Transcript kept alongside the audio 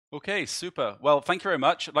Okay, super. Well, thank you very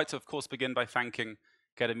much. I'd like to, of course, begin by thanking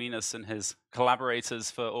Gediminas and his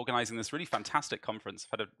collaborators for organizing this really fantastic conference.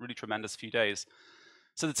 I've had a really tremendous few days.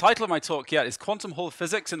 So the title of my talk, is Quantum Hall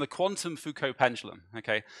Physics in the Quantum Foucault Pendulum,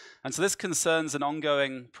 okay? And so this concerns an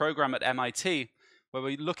ongoing program at MIT where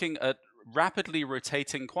we're looking at rapidly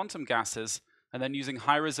rotating quantum gases and then using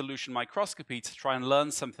high-resolution microscopy to try and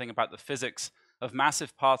learn something about the physics of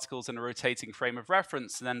massive particles in a rotating frame of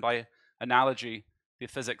reference, and then by analogy, the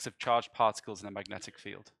physics of charged particles in a magnetic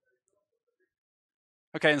field.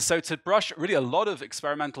 Okay, and so to brush really a lot of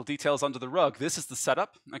experimental details under the rug, this is the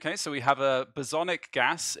setup. Okay, so we have a bosonic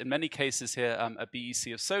gas, in many cases here a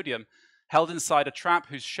BeC of sodium, held inside a trap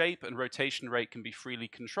whose shape and rotation rate can be freely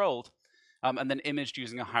controlled, and then imaged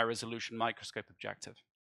using a high-resolution microscope objective.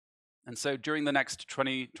 And so during the next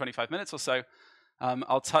 25 minutes or so,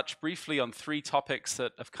 I'll touch briefly on three topics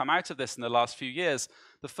that have come out of this in the last few years.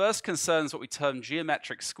 The first concerns what we term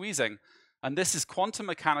geometric squeezing, and this is quantum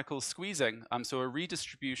mechanical squeezing, so a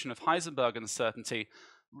redistribution of Heisenberg uncertainty,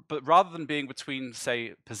 but rather than being between,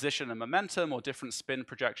 say, position and momentum or different spin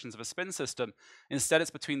projections of a spin system, instead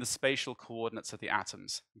it's between the spatial coordinates of the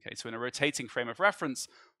atoms. Okay, so in a rotating frame of reference,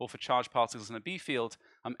 or for charged particles in a B field,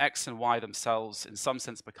 X and Y themselves, in some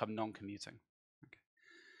sense, become non-commuting.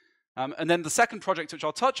 And then the second project, which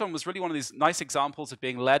I'll touch on, was really one of these nice examples of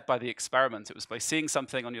being led by the experiment. It was by seeing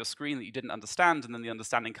something on your screen that you didn't understand, and then the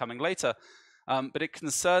understanding coming later. But it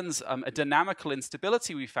concerns a dynamical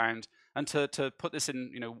instability we found. And to put this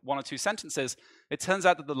in one or two sentences, it turns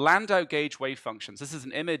out that the Landau gauge wave functions, this is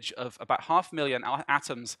an image of about 500,000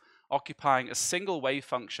 atoms occupying a single wave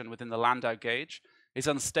function within the Landau gauge, is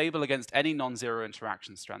unstable against any non-zero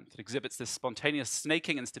interaction strength. It exhibits this spontaneous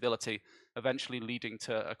snaking instability, eventually leading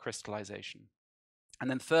to a crystallization. And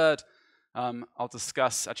then third, I'll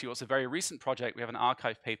discuss actually what's a very recent project. We have an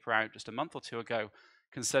archive paper out just a month or two ago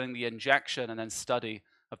concerning the injection and then study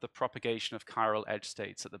of the propagation of chiral edge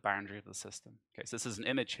states at the boundary of the system. Okay, so this is an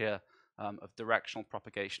image here of directional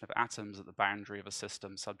propagation of atoms at the boundary of a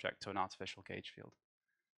system subject to an artificial gauge field.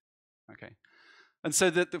 Okay. And so,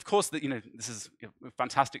 of course, this is a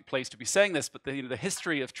fantastic place to be saying this, but the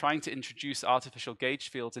history of trying to introduce artificial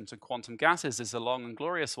gauge fields into quantum gases is a long and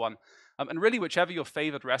glorious one. And really, whichever your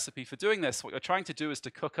favored recipe for doing this, what you're trying to do is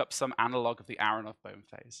to cook up some analog of the Aharonov-Bohm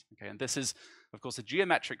phase. Okay? And this is, of course, a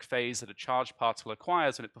geometric phase that a charged particle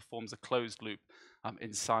acquires when it performs a closed loop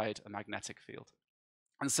inside a magnetic field.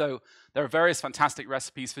 And so there are various fantastic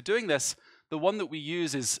recipes for doing this. The one that we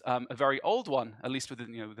use is a very old one, at least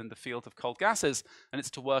within the field of cold gases, and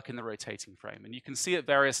it's to work in the rotating frame. And you can see at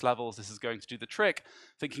various levels this is going to do the trick,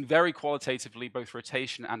 thinking very qualitatively both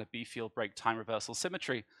rotation and a B field break time reversal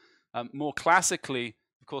symmetry. More classically,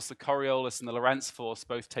 of course, the Coriolis and the Lorentz force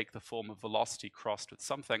both take the form of velocity crossed with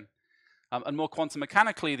something. And more quantum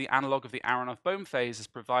mechanically, the analog of the Aharonov-Bohm phase is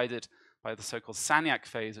provided by the so-called Sagnac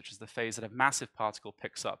phase, which is the phase that a massive particle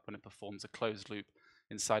picks up when it performs a closed loop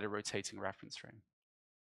inside a rotating reference frame.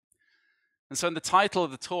 And so in the title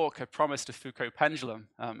of the talk, I promised a Foucault pendulum.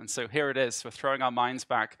 And so here it is. We're throwing our minds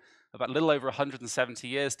back about a little over 170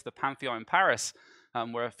 years to the Pantheon in Paris,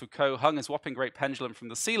 where Foucault hung his whopping great pendulum from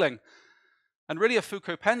the ceiling. And really, a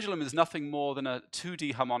Foucault pendulum is nothing more than a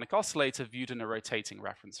 2D harmonic oscillator viewed in a rotating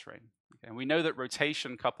reference frame. Okay? And we know that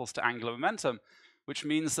rotation couples to angular momentum, which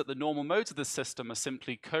means that the normal modes of this system are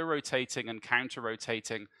simply co-rotating and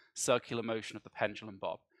counter-rotating circular motion of the pendulum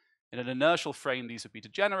bob. In an inertial frame, these would be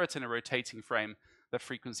degenerate. In a rotating frame, the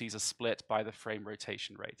frequencies are split by the frame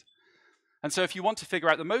rotation rate. And so if you want to figure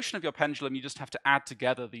out the motion of your pendulum, you just have to add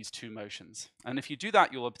together these two motions. And if you do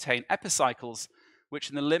that, you'll obtain epicycles, which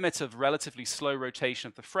in the limit of relatively slow rotation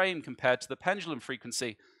of the frame compared to the pendulum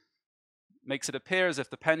frequency, makes it appear as if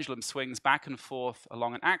the pendulum swings back and forth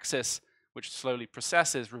along an axis, which slowly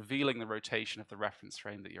precesses, revealing the rotation of the reference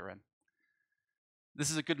frame that you're in. This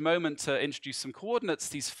is a good moment to introduce some coordinates.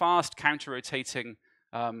 These fast counter-rotating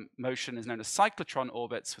motion is known as cyclotron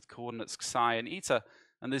orbits with coordinates psi and eta,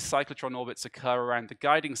 and these cyclotron orbits occur around the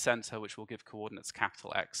guiding center, which will give coordinates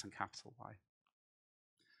capital X and capital Y.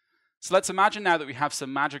 So let's imagine now that we have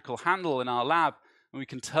some magical handle in our lab, and we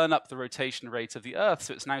can turn up the rotation rate of the Earth,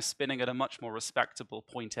 so it's now spinning at a much more respectable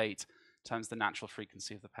 0.8 times the natural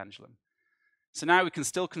frequency of the pendulum. So now we can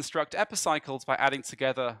still construct epicycles by adding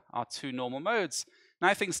together our two normal modes.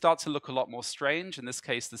 Now things start to look a lot more strange. In this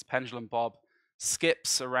case, this pendulum bob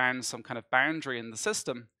skips around some kind of boundary in the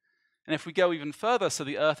system. And if we go even further, so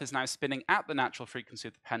the Earth is now spinning at the natural frequency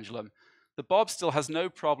of the pendulum, the bob still has no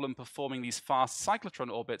problem performing these fast cyclotron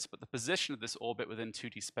orbits, but the position of this orbit within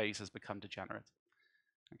 2D space has become degenerate.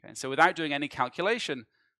 Okay, so without doing any calculation,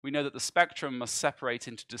 we know that the spectrum must separate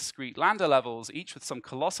into discrete Landau levels, each with some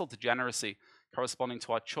colossal degeneracy corresponding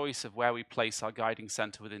to our choice of where we place our guiding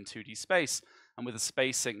center within 2D space, and with a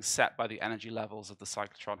spacing set by the energy levels of the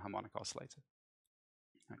cyclotron harmonic oscillator.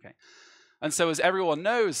 Okay. And so as everyone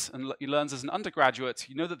knows, and learns as an undergraduate,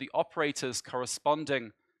 you know that the operators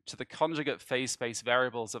corresponding to the conjugate phase space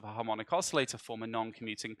variables of a harmonic oscillator form a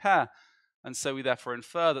non-commuting pair. And so we therefore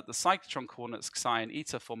infer that the cyclotron coordinates psi and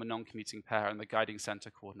eta form a non-commuting pair, and the guiding center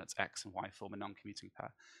coordinates x and y form a non-commuting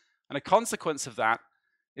pair. And a consequence of that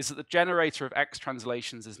is that the generator of x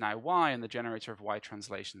translations is now y, and the generator of y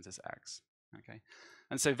translations is x. Okay.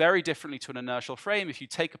 And so very differently to an inertial frame, if you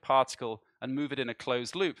take a particle and move it in a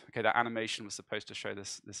closed loop, okay, that animation was supposed to show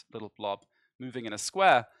this little blob moving in a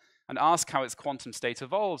square, and ask how its quantum state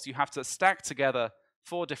evolves, you have to stack together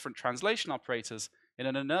 4 different translation operators. In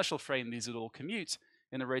an inertial frame, these would all commute.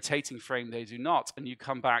 In a rotating frame, they do not, and you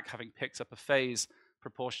come back having picked up a phase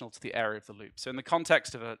proportional to the area of the loop. So in the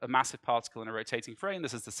context of a massive particle in a rotating frame,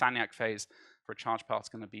 this is the Sagnac phase. For a charged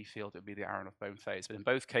particle in a B field, it would be the Aharonov-Bohm phase. But in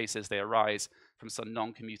both cases, they arise from some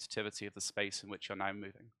non-commutativity of the space in which you're now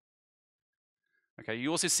moving. Okay, you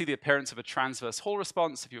also see the appearance of a transverse Hall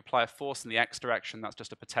response. If you apply a force in the x direction, that's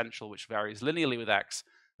just a potential which varies linearly with x.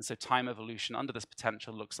 And so time evolution under this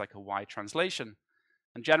potential looks like a y translation.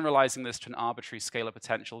 And generalizing this to an arbitrary scalar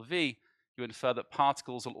potential v, you infer that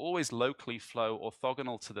particles will always locally flow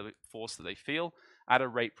orthogonal to the force that they feel at a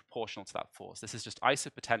rate proportional to that force. This is just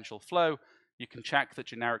isopotential flow. You can check that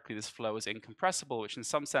generically this flow is incompressible, which in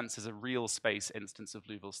some sense is a real space instance of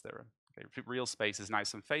Liouville's theorem. Okay, real space is now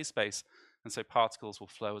some phase space, and so particles will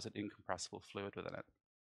flow as an incompressible fluid within it.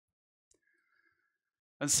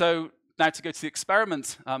 And so now to go to the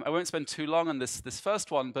experiment, I won't spend too long on this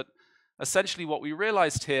first one, but essentially what we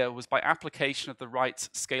realized here was by application of the right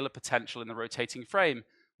scalar potential in the rotating frame,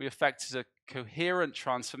 we effected a coherent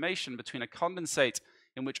transformation between a condensate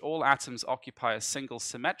in which all atoms occupy a single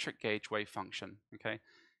symmetric gauge wave function, okay,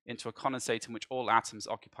 into a condensate in which all atoms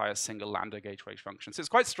occupy a single Landau gauge wave function. So it's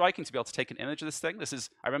quite striking to be able to take an image of this thing.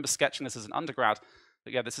 I remember sketching this as an undergrad,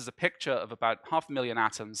 but yeah, this is a picture of about 500,000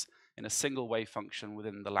 atoms in a single wave function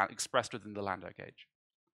expressed within the Landau gauge.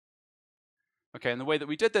 Okay, and the way that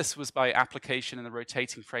we did this was by application in the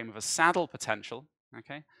rotating frame of a saddle potential,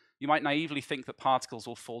 okay? You might naively think that particles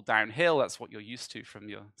will fall downhill. That's what you're used to from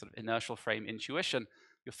your sort of inertial frame intuition.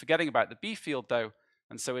 You're forgetting about the B field, though,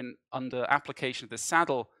 and so under application of this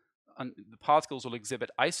saddle, the particles will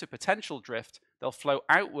exhibit isopotential drift. They'll flow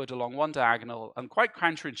outward along one diagonal, and quite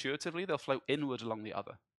counterintuitively, they'll flow inward along the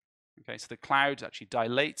other. Okay, so the cloud actually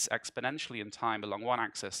dilates exponentially in time along one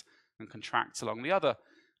axis and contracts along the other.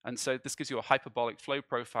 And so this gives you a hyperbolic flow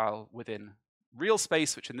profile within real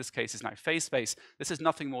space, which in this case is now phase space. This is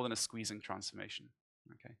nothing more than a squeezing transformation.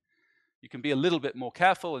 Okay. You can be a little bit more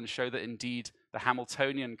careful and show that indeed the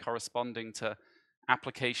Hamiltonian corresponding to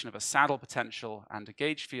application of a saddle potential and a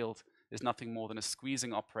gauge field is nothing more than a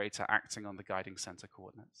squeezing operator acting on the guiding center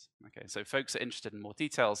coordinates. Okay, so folks are interested in more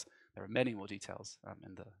details. There are many more details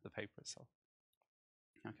in the paper itself.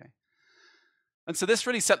 Okay. And so this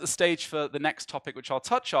really set the stage for the next topic, which I'll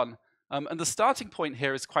touch on. And the starting point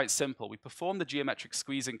here is quite simple. We perform the geometric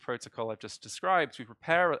squeezing protocol I've just described. We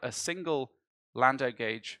prepare a single Landau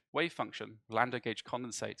gauge wave function, Landau gauge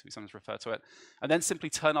condensate, we sometimes refer to it, and then simply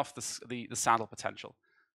turn off the saddle potential.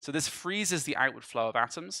 So this freezes the outward flow of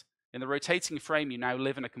atoms. In the rotating frame, you now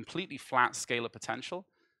live in a completely flat scalar potential,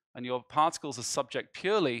 and your particles are subject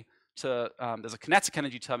purely to, there's a kinetic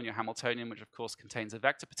energy term in your Hamiltonian, which of course contains a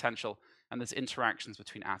vector potential, and there's interactions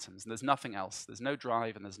between atoms, and there's nothing else. There's no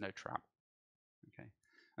drive and there's no trap. Okay.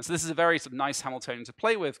 And so this is a very sort of nice Hamiltonian to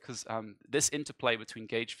play with, because this interplay between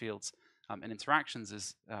gauge fields and interactions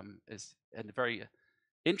is a very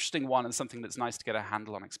interesting one, and something that's nice to get a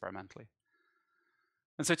handle on experimentally.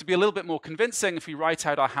 And so to be a little bit more convincing, if we write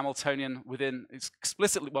out our Hamiltonian with an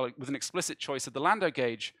explicit choice of the Landau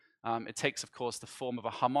gauge, it takes, of course, the form of a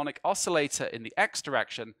harmonic oscillator in the x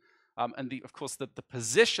direction, and of course, the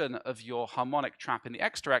position of your harmonic trap in the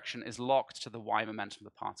x direction is locked to the y momentum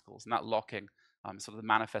of the particles, and that locking is sort of the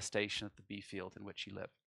manifestation of the B field in which you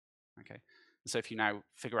live. Okay. So if you now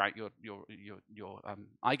figure out your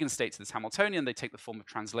eigenstates of this Hamiltonian, they take the form of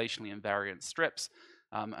translationally invariant strips,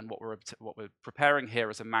 and what we're preparing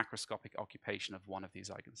here is a macroscopic occupation of one of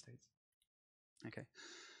these eigenstates. Okay.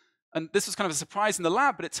 And this was kind of a surprise in the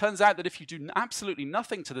lab, but it turns out that if you do absolutely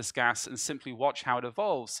nothing to this gas and simply watch how it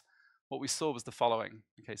evolves, what we saw was the following.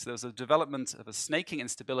 Okay, so there was a development of a snaking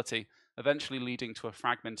instability, eventually leading to a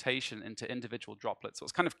fragmentation into individual droplets.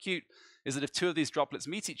 What's kind of cute is that if two of these droplets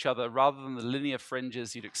meet each other, rather than the linear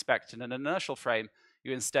fringes you'd expect in an inertial frame,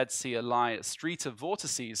 you instead see a street of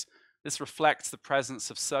vortices. This reflects the presence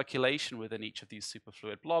of circulation within each of these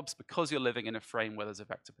superfluid blobs because you're living in a frame where there's a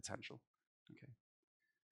vector potential.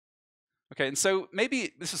 Okay, and so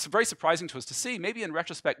maybe this was very surprising to us to see. Maybe in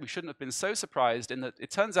retrospect, we shouldn't have been so surprised in that it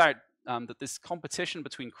turns out that this competition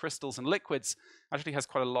between crystals and liquids actually has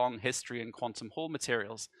quite a long history in quantum Hall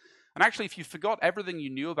materials. And actually, if you forgot everything you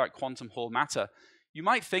knew about quantum Hall matter, you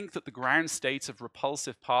might think that the ground state of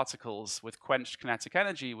repulsive particles with quenched kinetic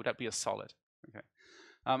energy would be a solid. Okay.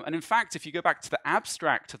 And in fact, if you go back to the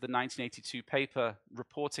abstract of the 1982 paper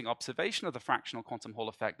reporting observation of the fractional quantum Hall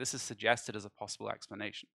effect, this is suggested as a possible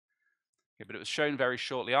explanation. Okay, but it was shown very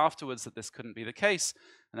shortly afterwards that this couldn't be the case.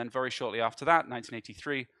 And then very shortly after that,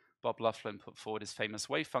 1983, Bob Laughlin put forward his famous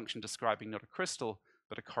wave function describing not a crystal,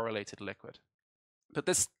 but a correlated liquid. But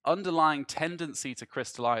this underlying tendency to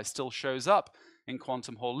crystallize still shows up in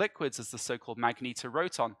quantum Hall liquids as the so-called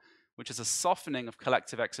magnetoroton, which is a softening of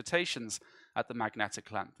collective excitations at the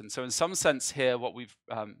magnetic length. And so in some sense here, what we've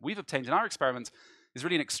obtained in our experiment is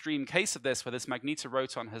really an extreme case of this, where this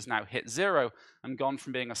magnetoroton has now hit zero and gone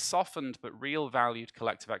from being a softened but real valued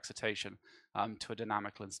collective excitation to a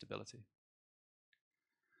dynamical instability.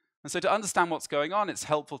 And so to understand what's going on, it's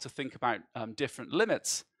helpful to think about different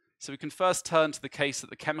limits. So we can first turn to the case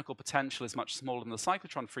that the chemical potential is much smaller than the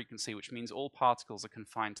cyclotron frequency, which means all particles are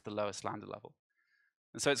confined to the lowest lambda level.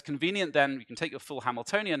 And so it's convenient then, you can take your full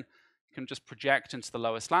Hamiltonian, you can just project into the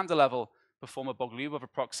lowest lambda level, perform a Bogoliubov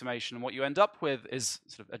approximation, and what you end up with is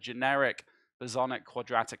sort of a generic bosonic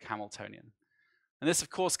quadratic Hamiltonian. And this,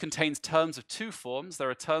 of course, contains terms of two forms. There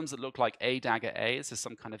are terms that look like A dagger A, this is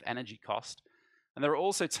some kind of energy cost. And there are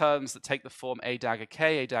also terms that take the form A dagger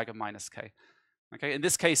K, A dagger minus K. Okay, in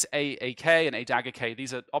this case, AK and A dagger K,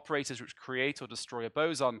 these are operators which create or destroy a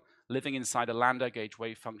boson living inside a Landau gauge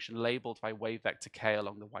wave function labeled by wave vector K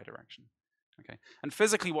along the y direction. Okay, and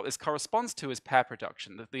physically what this corresponds to is pair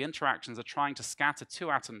production. The interactions are trying to scatter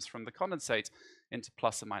two atoms from the condensate into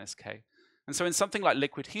plus or minus K. And so in something like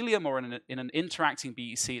liquid helium or in an interacting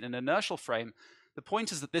BEC in an inertial frame, the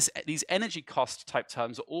point is that these energy cost type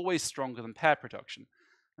terms are always stronger than pair production.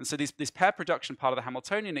 And so this pair production part of the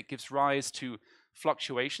Hamiltonian, it gives rise to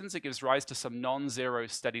fluctuations, it gives rise to some non-zero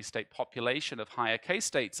steady state population of higher K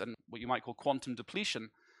states and what you might call quantum depletion,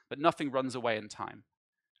 but nothing runs away in time.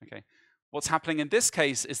 Okay. What's happening in this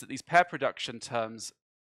case is that these pair production terms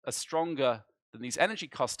are stronger than these energy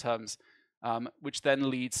cost terms, which then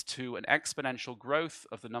leads to an exponential growth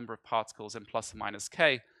of the number of particles in plus or minus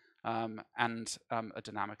K and a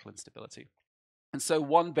dynamical instability. And so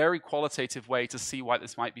one very qualitative way to see why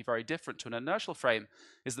this might be very different to an inertial frame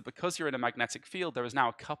is that because you're in a magnetic field, there is now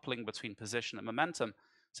a coupling between position and momentum.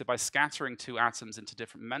 So by scattering two atoms into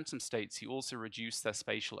different momentum states, you also reduce their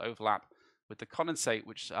spatial overlap with the condensate,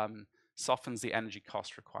 which softens the energy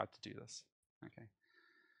cost required to do this. Okay.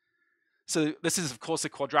 So this is, of course, a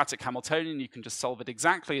quadratic Hamiltonian. You can just solve it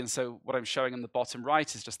exactly. And so what I'm showing on the bottom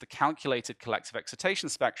right is just the calculated collective excitation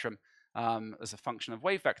spectrum as a function of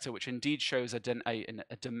wave vector, which indeed shows a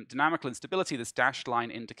dynamical instability. This dashed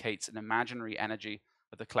line indicates an imaginary energy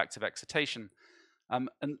of the collective excitation. And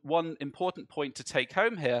one important point to take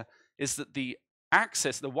home here is that the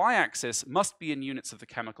axis, the y-axis, must be in units of the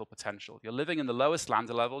chemical potential. You're living in the lowest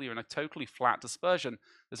lambda level, you're in a totally flat dispersion.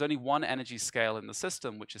 There's only one energy scale in the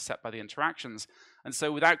system, which is set by the interactions. And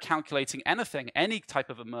so without calculating anything, any type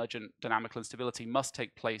of emergent dynamical instability must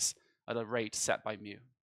take place at a rate set by mu.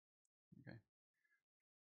 Okay.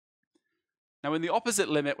 Now in the opposite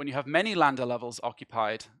limit, when you have many lambda levels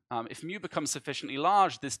occupied, if mu becomes sufficiently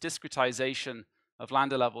large, this discretization of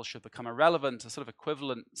lambda levels should become irrelevant. A sort of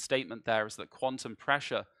equivalent statement there is that quantum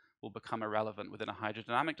pressure will become irrelevant within a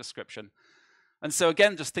hydrodynamic description. And so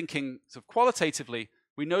again, just thinking sort of qualitatively,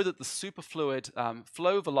 we know that the superfluid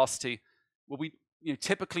flow velocity, well, we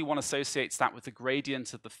typically one associates that with the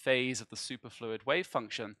gradient of the phase of the superfluid wave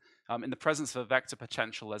function. In the presence of a vector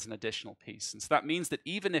potential as an additional piece. And so that means that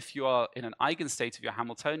even if you are in an eigenstate of your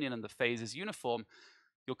Hamiltonian and the phase is uniform,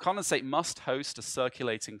 your condensate must host a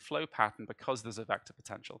circulating flow pattern because there's a vector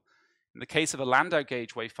potential. In the case of a Landau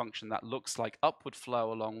gauge wave function, that looks like upward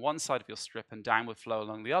flow along one side of your strip and downward flow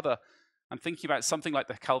along the other. I'm thinking about something like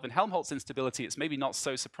the Kelvin-Helmholtz instability. It's maybe not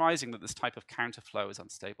so surprising that this type of counterflow is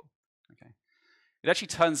unstable. Okay. It actually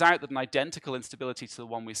turns out that an identical instability to the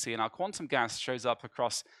one we see in our quantum gas shows up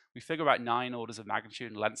across, we figure about 9 orders of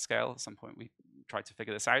magnitude in length scale. At some point we tried to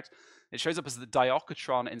figure this out. It shows up as the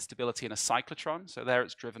diocotron instability in a cyclotron. So there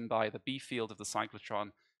it's driven by the B field of the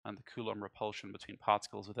cyclotron and the Coulomb repulsion between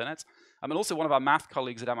particles within it. And also one of our math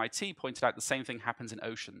colleagues at MIT pointed out the same thing happens in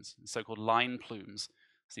oceans, so-called line plumes.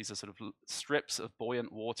 So these are sort of strips of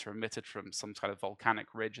buoyant water emitted from some kind of volcanic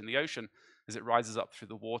ridge in the ocean. As it rises up through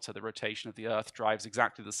the water, the rotation of the Earth drives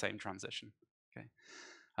exactly the same transition. Okay?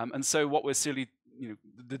 And so what we're really,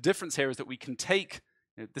 the difference here is that we can take,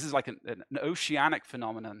 this is like an oceanic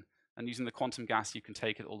phenomenon, and using the quantum gas, you can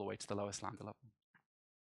take it all the way to the lowest lambda level.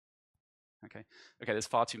 Okay, there's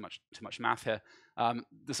far too much math here.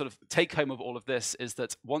 The sort of take home of all of this is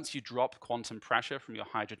that once you drop quantum pressure from your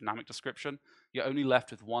hydrodynamic description, you're only left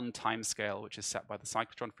with one time scale, which is set by the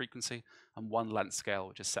cyclotron frequency, and one length scale,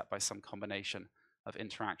 which is set by some combination of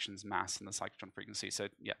interactions, mass, and the cyclotron frequency. So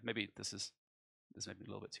yeah, maybe there's maybe a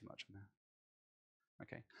little bit too much in there.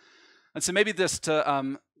 Okay, and so maybe just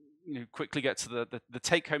to quickly get to the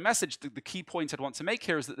take-home message, the key point I'd want to make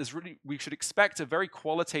here is that we should expect a very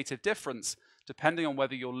qualitative difference depending on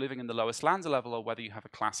whether you're living in the lowest lambda level or whether you have a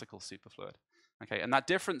classical superfluid. Okay, and that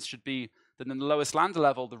difference should be that in the lowest lambda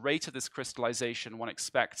level, the rate of this crystallization one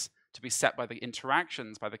expects to be set by the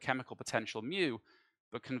interactions, by the chemical potential mu,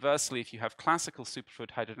 but conversely, if you have classical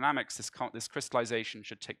superfluid hydrodynamics, this crystallization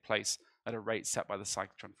should take place at a rate set by the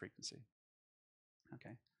cyclotron frequency.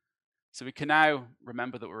 Okay. So we can now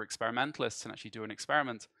remember that we're experimentalists and actually do an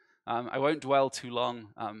experiment. I won't dwell too long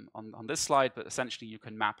on this slide, but essentially you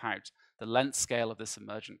can map out the length scale of this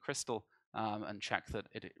emergent crystal and check that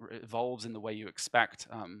it evolves in the way you expect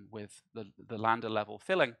with the lambda level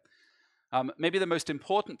filling. Maybe the most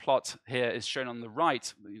important plot here is shown on the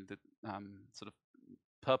right. The sort of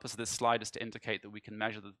purpose of this slide is to indicate that we can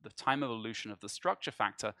measure the time evolution of the structure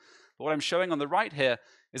factor. But what I'm showing on the right here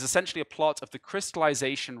is essentially a plot of the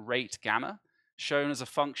crystallization rate gamma, shown as a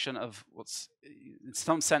function of what's, in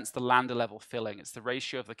some sense, the lambda level filling. It's the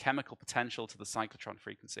ratio of the chemical potential to the cyclotron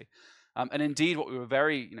frequency. And indeed, what we were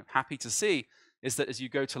very happy to see is that as you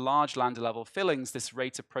go to large lambda level fillings, this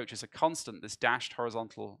rate approaches a constant. This dashed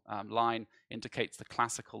horizontal line indicates the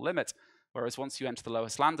classical limit, whereas once you enter the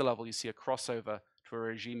lowest lambda level, you see a crossover to a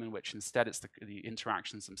regime in which instead it's the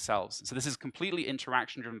interactions themselves. So this is completely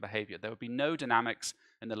interaction-driven behavior. There would be no dynamics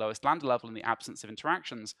in the lowest lambda level in the absence of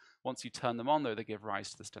interactions. Once you turn them on, though, they give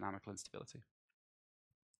rise to this dynamical instability.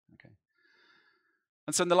 Okay.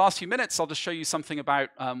 And so in the last few minutes, I'll just show you something about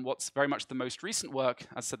what's very much the most recent work.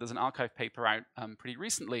 As I said, there's an archive paper out pretty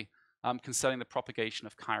recently concerning the propagation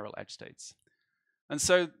of chiral edge states. And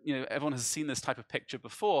so everyone has seen this type of picture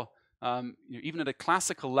before. Even at a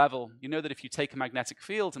classical level, you know that if you take a magnetic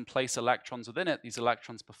field and place electrons within it, these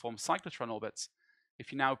electrons perform cyclotron orbits.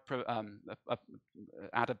 If you now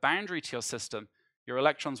add a boundary to your system, your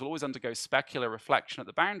electrons will always undergo specular reflection at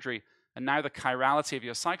the boundary, and now the chirality of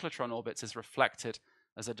your cyclotron orbits is reflected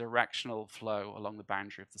as a directional flow along the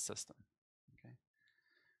boundary of the system. Okay.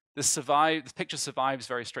 This picture survives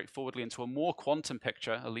very straightforwardly into a more quantum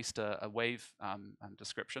picture, at least a wave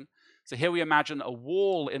description. So here we imagine a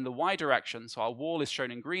wall in the y direction. So our wall is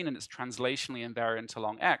shown in green and it's translationally invariant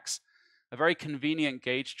along x. A very convenient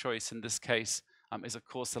gauge choice in this case is, of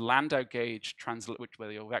course, the Landau gauge,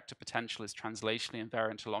 where your vector potential is translationally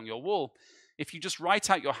invariant along your wall. If you just write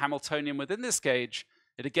out your Hamiltonian within this gauge,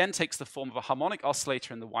 it again takes the form of a harmonic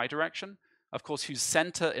oscillator in the y direction, of course, whose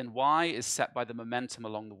center in y is set by the momentum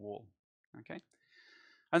along the wall. Okay?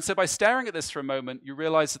 And so by staring at this for a moment, you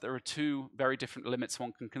realize that there are two very different limits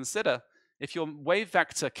one can consider. If your wave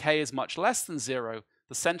vector k is much less than 0,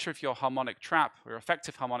 the center of your harmonic trap, or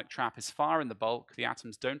effective harmonic trap, is far in the bulk, the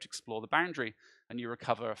atoms don't explore the boundary, and you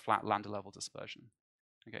recover a flat lambda level dispersion.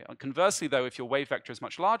 Okay? And conversely, though, if your wave vector is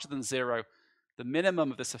much larger than 0, the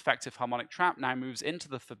minimum of this effective harmonic trap now moves into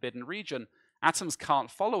the forbidden region. Atoms can't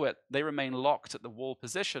follow it. They remain locked at the wall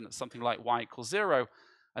position at something like y equals 0,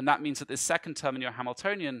 and that means that this second term in your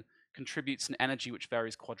Hamiltonian contributes an energy which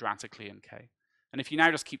varies quadratically in k. And if you now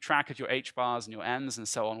just keep track of your h bars and your m's and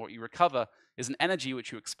so on, what you recover is an energy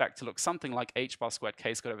which you expect to look something like h bar squared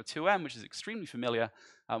k squared over 2m, which is extremely familiar,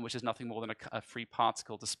 which is nothing more than a free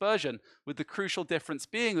particle dispersion, with the crucial difference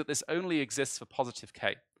being that this only exists for positive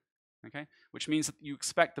k. Okay? Which means that you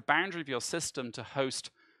expect the boundary of your system to host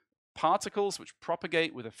particles which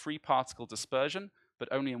propagate with a free particle dispersion, but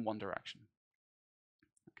only in one direction.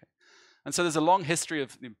 Okay. And so there's a long history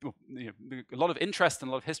of, a lot of interest and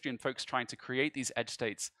a lot of history in folks trying to create these edge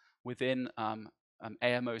states within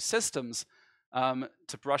AMO systems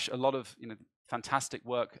to brush a lot of fantastic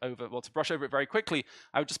work over. Well, to brush over it very quickly,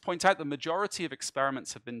 I would just point out the majority of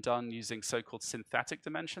experiments have been done using so-called synthetic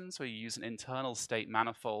dimensions, where you use an internal state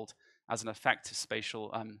manifold as an effective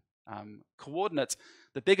spatial coordinate.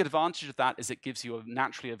 The big advantage of that is it gives you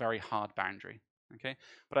naturally a very hard boundary. Okay?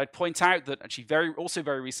 But I'd point out that actually also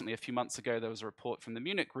very recently, a few months ago, there was a report from the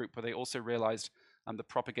Munich group where they also realized the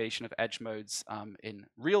propagation of edge modes in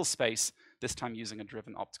real space, this time using a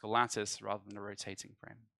driven optical lattice rather than a rotating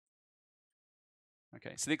frame.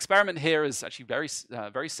 Okay, so the experiment here is actually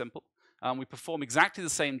very simple. We perform exactly the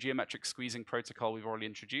same geometric squeezing protocol we've already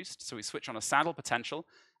introduced. So we switch on a saddle potential.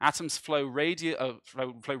 Atoms flow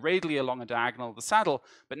radially along a diagonal of the saddle,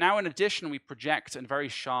 but now in addition we project a very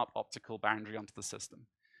sharp optical boundary onto the system.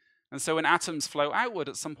 And so when atoms flow outward,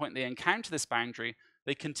 at some point they encounter this boundary,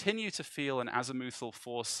 they continue to feel an azimuthal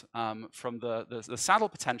force from the saddle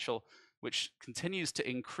potential, which continues to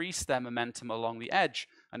increase their momentum along the edge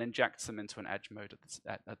and injects them into an edge mode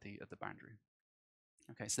at the boundary.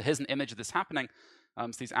 Okay, so here's an image of this happening.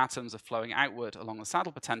 So these atoms are flowing outward along the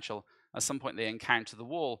saddle potential. At some point they encounter the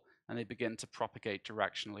wall and they begin to propagate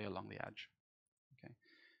directionally along the edge. Okay.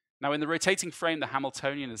 Now in the rotating frame, the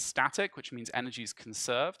Hamiltonian is static, which means energy is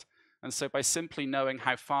conserved. And so by simply knowing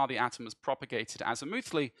how far the atom has propagated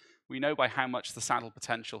azimuthally, we know by how much the saddle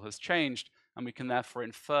potential has changed, and we can therefore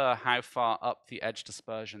infer how far up the edge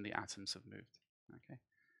dispersion the atoms have moved. Okay.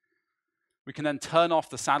 We can then turn off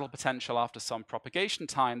the saddle potential after some propagation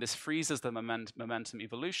time. This freezes the momentum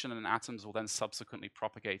evolution, and atoms will then subsequently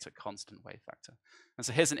propagate at constant wave vector. And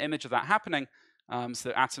so here's an image of that happening. So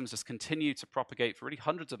the atoms just continue to propagate for really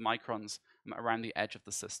hundreds of microns around the edge of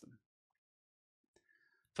the system.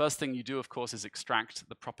 First thing you do, of course, is extract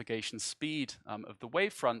the propagation speed of the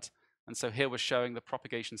wavefront. And so here we're showing the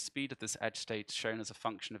propagation speed of this edge state shown as a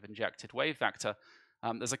function of injected wave vector.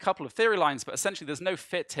 There's a couple of theory lines, but essentially there's no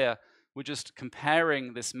fit here. We're just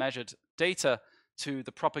comparing this measured data to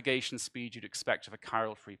the propagation speed you'd expect of a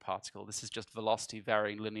chiral-free particle. This is just velocity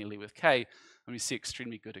varying linearly with k, and we see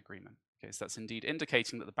extremely good agreement. Okay, so that's indeed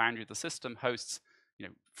indicating that the boundary of the system hosts,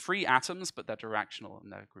 free atoms, but they're directional in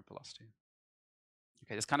their group velocity.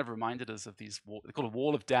 Okay, this kind of reminded us of these, they're called a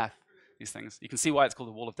wall of death, these things. You can see why it's called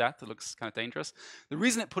a wall of death. It looks kind of dangerous. The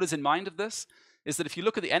reason it put us in mind of this is that if you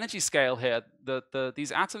look at the energy scale here,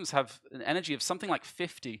 these atoms have an energy of something like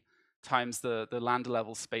 50 times the Landau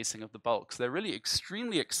level spacing of the bulk. So they're really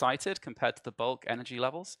extremely excited compared to the bulk energy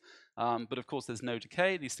levels. But of course, there's no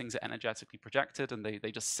decay. These things are energetically projected, and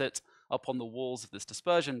they just sit up on the walls of this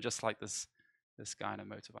dispersion, just like this guy on a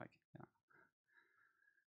motorbike. Yeah.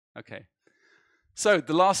 Okay. So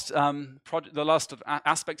the last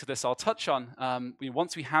aspect of this I'll touch on.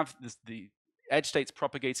 Once we have the edge states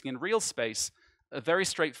propagating in real space, a very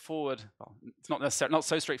straightforward, well, it's not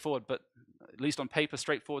so straightforward, but at least on paper,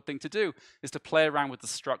 straightforward thing to do is to play around with the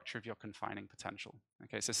structure of your confining potential.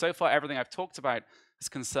 Okay, so far everything I've talked about has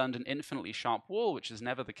concerned an infinitely sharp wall, which is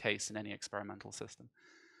never the case in any experimental system.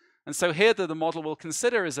 And so here the model we'll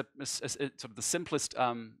consider is sort of the simplest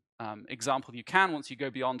example you can once you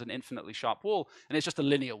go beyond an infinitely sharp wall, and it's just a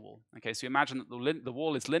linear wall. Okay, so you imagine that the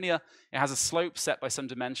wall is linear. It has a slope set by some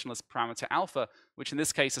dimensionless parameter alpha, which in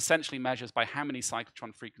this case essentially measures by how many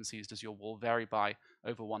cyclotron frequencies does your wall vary by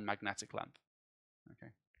over one magnetic length.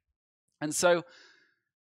 Okay, and so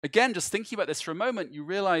again, just thinking about this for a moment, you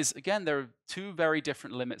realize again there are two very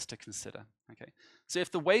different limits to consider. Okay, so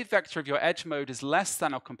if the wave vector of your edge mode is less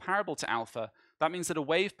than or comparable to alpha, that means that a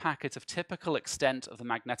wave packet of typical extent of the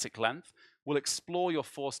magnetic length will explore your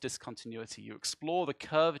force discontinuity. You explore the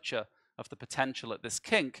curvature of the potential at this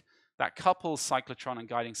kink that couples cyclotron and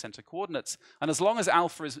guiding center coordinates. And as long as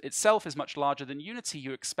alpha itself is much larger than unity,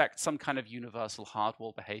 you expect some kind of universal hard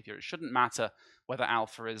wall behavior. It shouldn't matter whether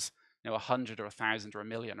alpha is 100 or 1,000 or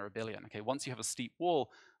 1,000,000 or 1,000,000,000. Okay, once you have a steep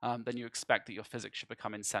wall, then you expect that your physics should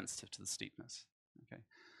become insensitive to the steepness. Okay.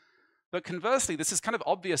 But conversely, this is kind of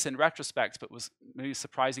obvious in retrospect, but was maybe a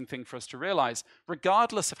surprising thing for us to realize.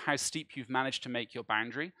 Regardless of how steep you've managed to make your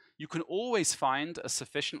boundary, you can always find a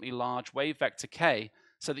sufficiently large wave vector k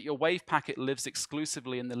so that your wave packet lives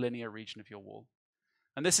exclusively in the linear region of your wall.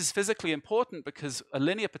 And this is physically important because a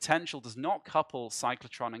linear potential does not couple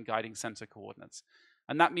cyclotron and guiding center coordinates.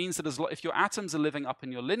 And that means that if your atoms are living up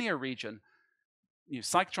in your linear region,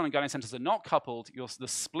 cyclotron and guiding centers are not coupled, the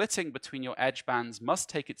splitting between your edge bands must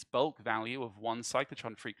take its bulk value of one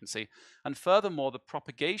cyclotron frequency. And furthermore, the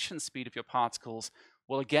propagation speed of your particles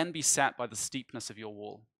will again be set by the steepness of your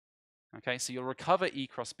wall. Okay, so you'll recover E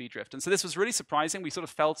cross B drift. And so this was really surprising. We sort of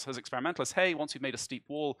felt as experimentalists, hey, once we've made a steep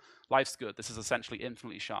wall, life's good. This is essentially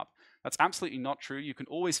infinitely sharp. That's absolutely not true. You can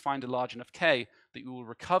always find a large enough K that you will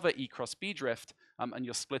recover E cross B drift, and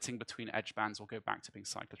your splitting between edge bands will go back to being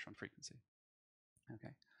cyclotron frequency.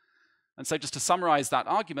 Okay. And so just to summarize that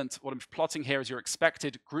argument, what I'm plotting here is your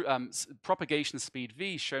expected propagation speed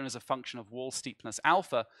v shown as a function of wall steepness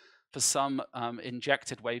alpha for some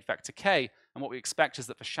injected wave vector k. And what we expect is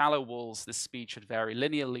that for shallow walls, this speed should vary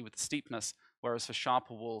linearly with the steepness, whereas for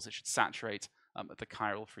sharper walls, it should saturate at the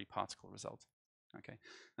chiral free particle result. Okay,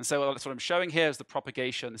 and so that's what I'm showing here is the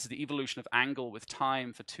propagation. This is the evolution of angle with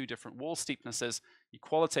time for two different wall steepnesses. You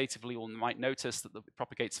qualitatively might notice that it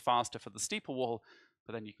propagates faster for the steeper wall,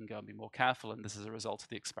 but then you can go and be more careful, and this is a result of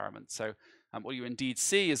the experiment. So what you indeed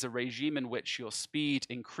see is a regime in which your speed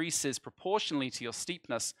increases proportionally to your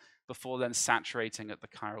steepness before then saturating at the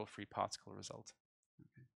chiral free particle result.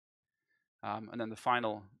 Okay. And then the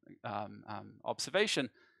final observation,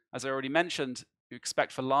 as I already mentioned, you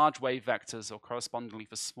expect for large wave vectors or correspondingly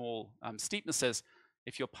for small steepnesses,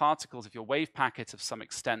 if your particles, if your wave packet of some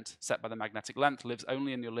extent set by the magnetic length lives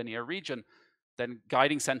only in your linear region, then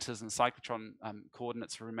guiding centers and cyclotron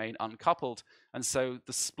coordinates remain uncoupled. And so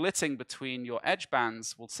the splitting between your edge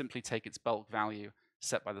bands will simply take its bulk value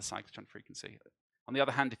set by the cyclotron frequency. On the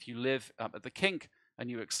other hand, if you live at the kink and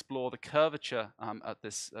you explore the curvature at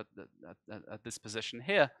this position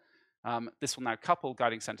here, this will now couple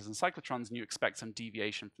guiding centers and cyclotrons, and you expect some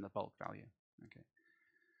deviation from the bulk value. Okay.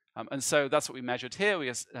 And so that's what we measured here. We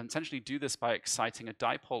essentially do this by exciting a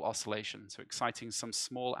dipole oscillation, so exciting some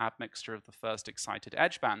small admixture of the first excited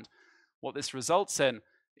edge band. What this results in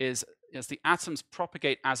is, as the atoms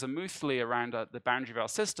propagate azimuthally around the boundary of our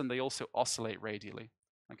system, they also oscillate radially.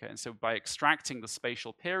 Okay, and so by extracting the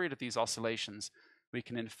spatial period of these oscillations, we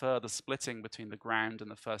can infer the splitting between the ground and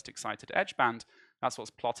the first excited edge band. That's what's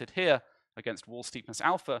plotted here against wall steepness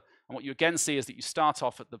alpha. And what you again see is that you start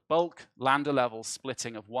off at the bulk lambda level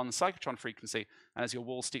splitting of one cyclotron frequency, and as your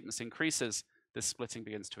wall steepness increases, this splitting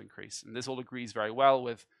begins to increase. And this all agrees very well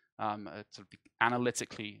with a sort of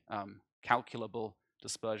analytically calculable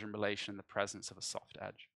dispersion relation in the presence of a soft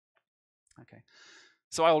edge. Okay.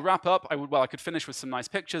 So I'll wrap up. I could finish with some nice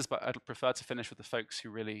pictures, but I'd prefer to finish with the folks who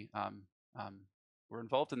really were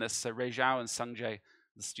involved in this. So Rui Zhao and Sung Jae,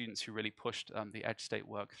 the students who really pushed the edge state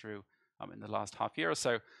work through in the last half year or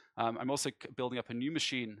so. I'm also building up a new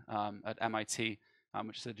machine at MIT,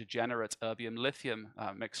 which is a degenerate erbium-lithium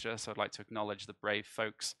mixture. So I'd like to acknowledge the brave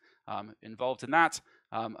folks involved in that,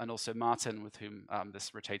 and also Martin, with whom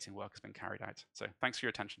this rotating work has been carried out. So thanks for your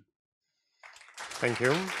attention. Thank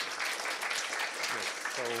you.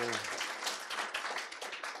 So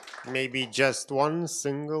maybe just one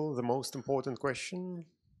single, the most important question.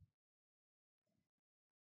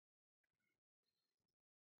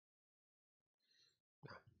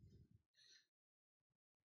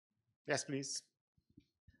 Yes, please.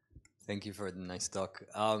 Thank you for the nice talk.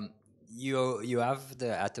 You have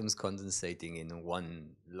the atoms condensating in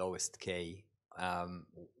one lowest K.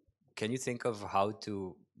 Can you think of how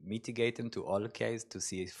to mitigate them to all Ks to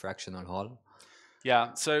see a fractional Hall?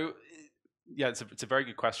 Yeah. So yeah, it's a very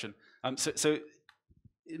good question. So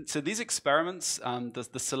these experiments,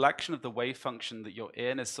 the selection of the wave function that you're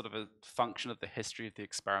in is sort of a function of the history of the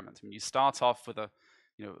experiment. I mean, you start off with a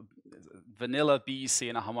vanilla BEC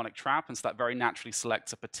in a harmonic trap, and so that very naturally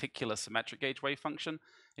selects a particular symmetric gauge wave function.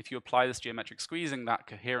 If you apply this geometric squeezing, that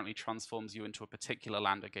coherently transforms you into a particular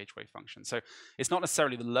lambda gauge wave function. So it's not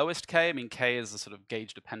necessarily the lowest K. I mean, K is a sort of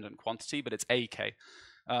gauge-dependent quantity, but it's a K.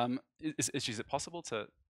 Is it possible to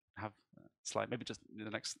have a slide? Maybe just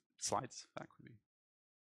the next slides back would be.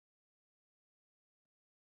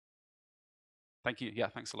 Thank you. Yeah,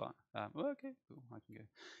 thanks a lot. Okay, cool. I can go.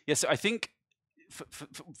 Yeah, so I think for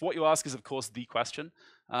what you ask is, of course, the question.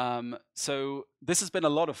 So this has been a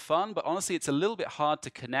lot of fun, but honestly, it's a little bit hard to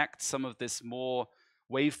connect some of this more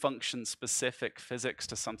wave function specific physics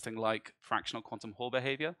to something like fractional quantum Hall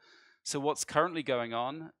behavior. So what's currently going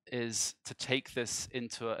on is to take this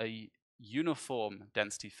into a uniform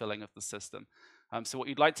density filling of the system. So what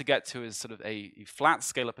you'd like to get to is sort of a flat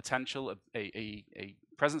scalar potential, a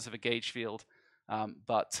presence of a gauge field,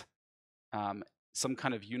 but some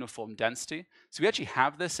kind of uniform density. So we actually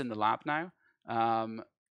have this in the lab now.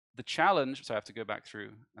 The challenge, so I have to go back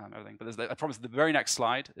through everything, but I promise the very next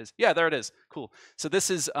slide is, yeah, there it is, cool. So this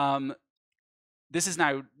is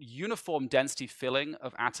now uniform density filling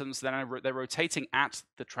of atoms. Then they're rotating at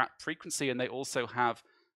the trap frequency, and they also have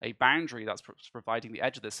a boundary that's providing the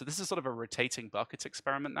edge of this. So this is sort of a rotating bucket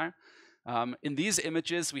experiment now. In these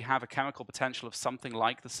images, we have a chemical potential of something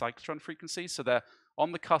like the cyclotron frequency. So they're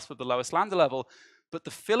on the cusp of the lowest lambda level, but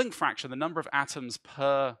the filling fraction, the number of atoms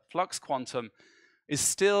per flux quantum, is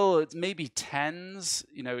still, it's maybe tens.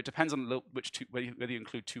 It depends on whether you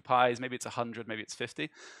include 2 pi's. Maybe it's 100, maybe it's 50.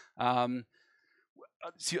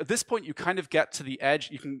 So at this point, you kind of get to the edge.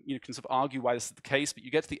 You can sort of argue why this is the case, but you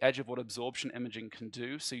get to the edge of what absorption imaging can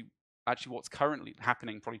do. So actually, what's currently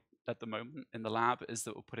happening, probably at the moment in the lab, is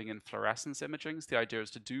that we're putting in fluorescence imaging. So the idea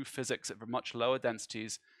is to do physics at much lower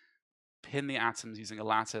densities, pin the atoms using a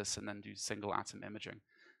lattice, and then do single atom imaging.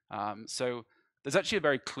 So There's actually a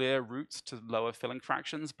very clear route to lower filling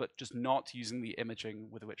fractions, but just not using the imaging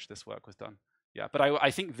with which this work was done. Yeah, but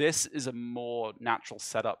I think this is a more natural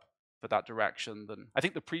setup for that direction than, I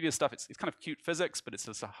think the previous stuff, it's kind of cute physics, but it's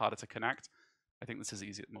just harder to connect. I think this is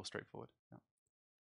easier, more straightforward. Yeah.